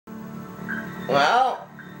Well,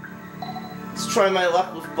 let's try my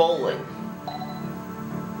luck with bowling.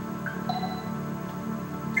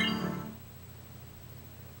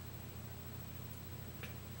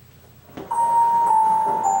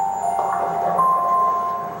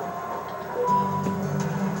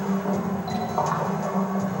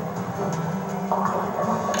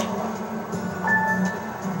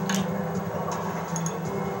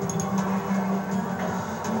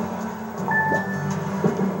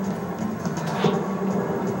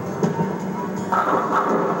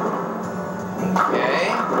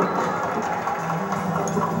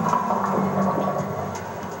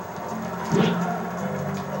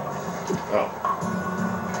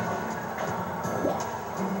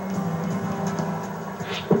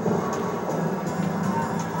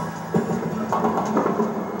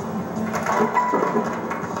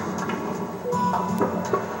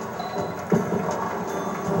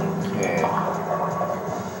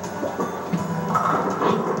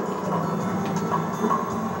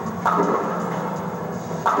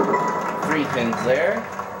 Three pins there.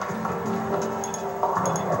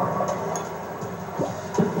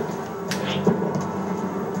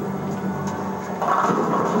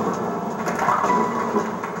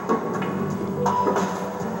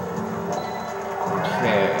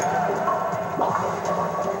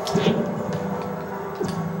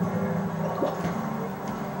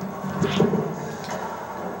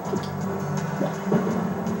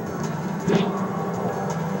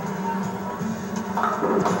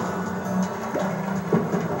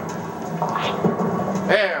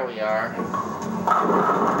 There we are.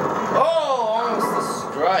 Oh, almost a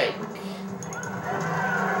strike.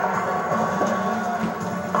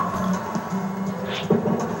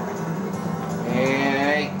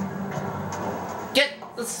 And get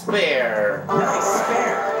the spare. Nice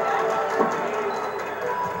spare.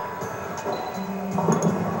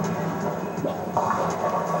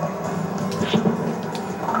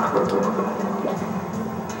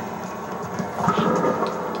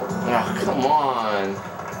 Oh, come on.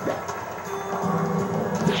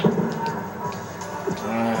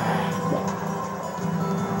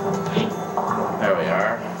 There we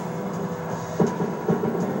are.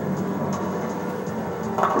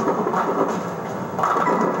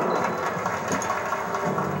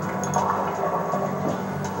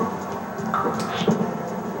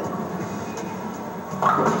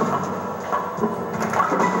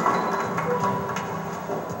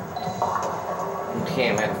 Okay,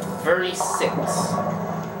 I'm at 36.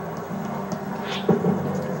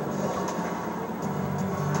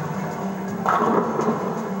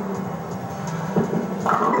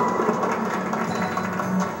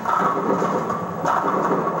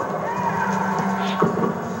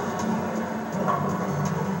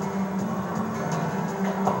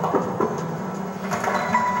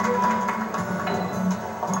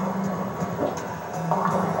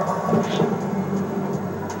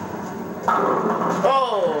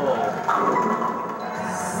 Oh!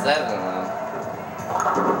 7.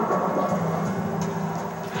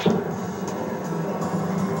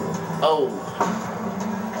 Oh.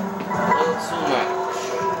 A little too much.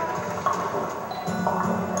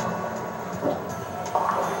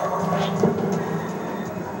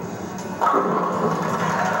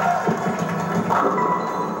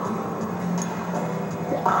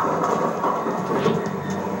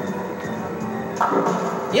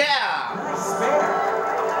 Yeah! Nice spare.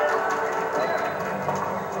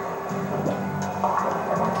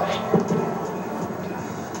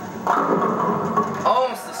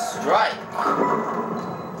 Almost a strike.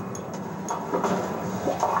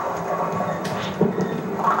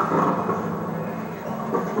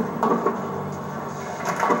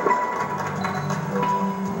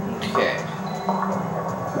 Okay.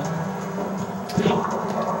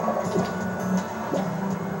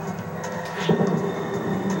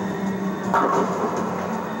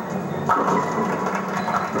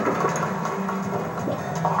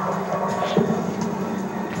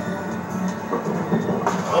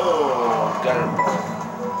 Oh, got it.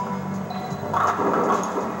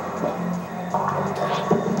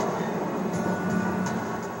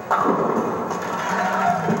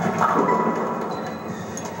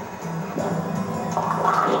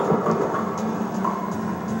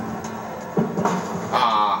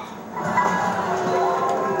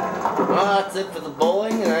 Well, that's it for the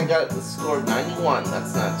bowling, and I got the score 91.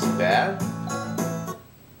 That's not too bad.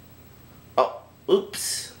 Oh,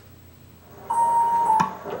 oops.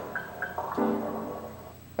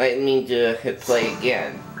 I didn't mean to hit play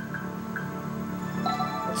again.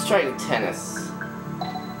 Let's try the tennis.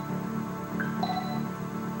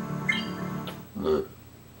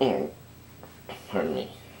 Oh, pardon me.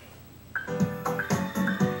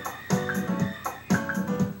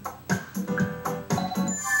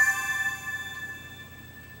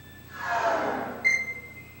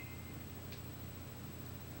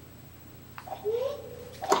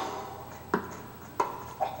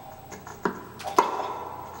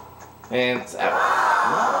 And it's out.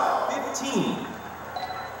 Love 15.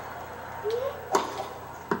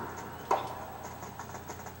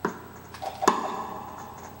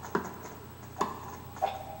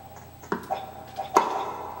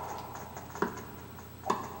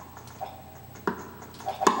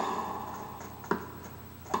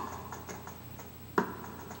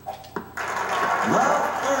 Love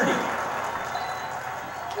 30.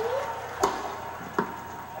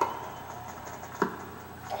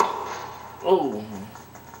 Oh.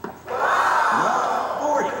 Love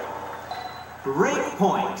 40. Break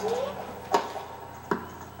point.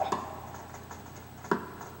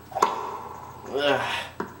 Ugh.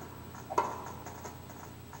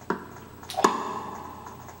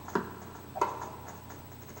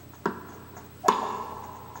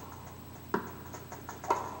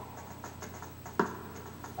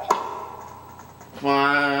 Come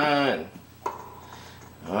on.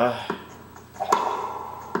 Ugh.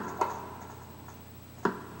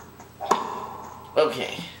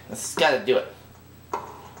 Okay, this has got to do it.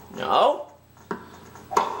 No?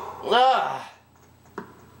 Ugh.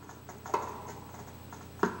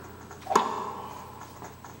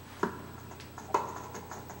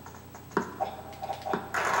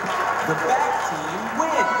 The back team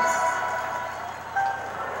wins.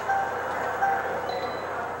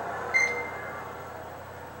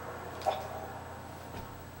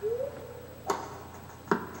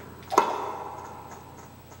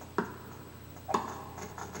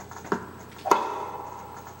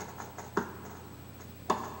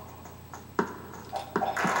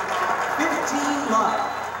 Love.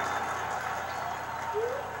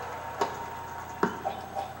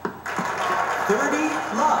 30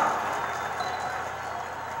 love.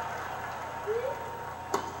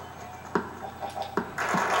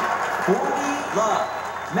 40 love.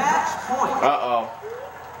 Match point. Uh-oh.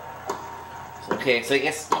 Okay, so I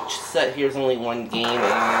guess each set here is only one game, and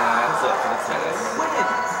that's it for the tennis.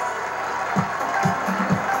 Wins.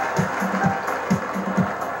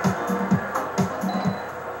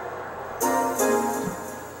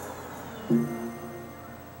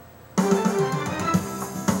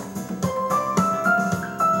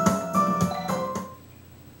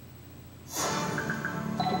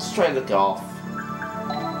 Let's try the golf.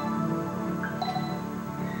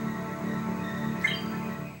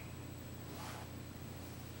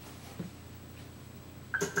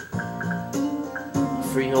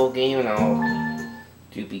 Free whole game, and I'll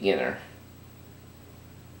do beginner.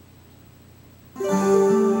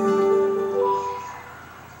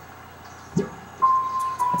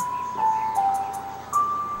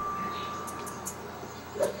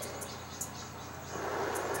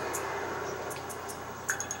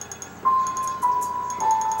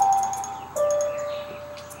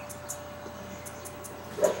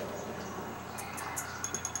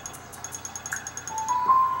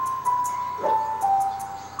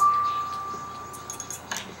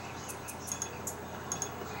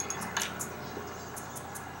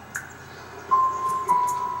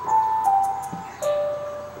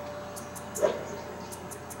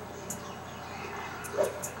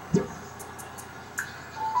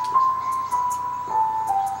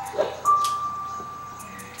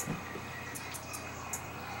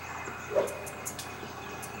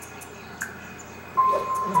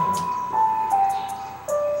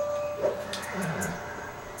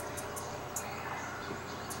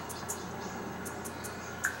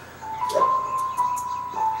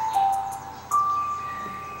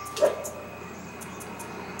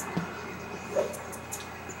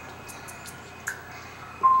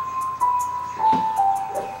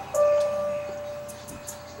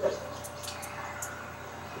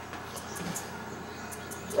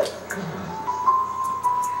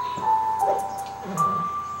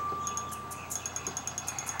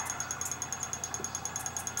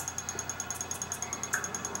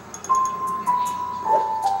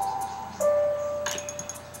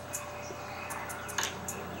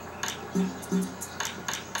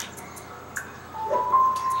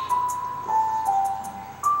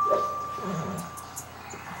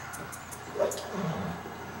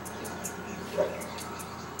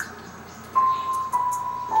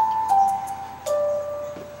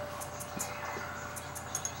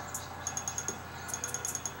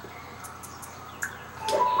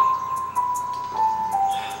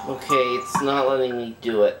 Okay, it's not letting me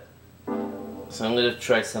do it. So I'm gonna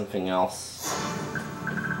try something else.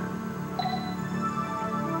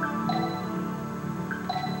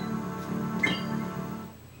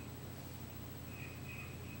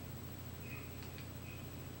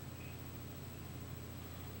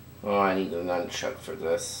 Oh, I need a nunchuck for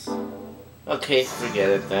this. Okay, forget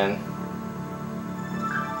it then.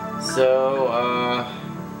 So,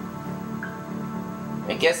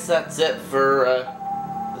 I guess that's it for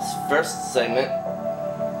this first segment.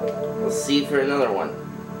 We'll see you for another one.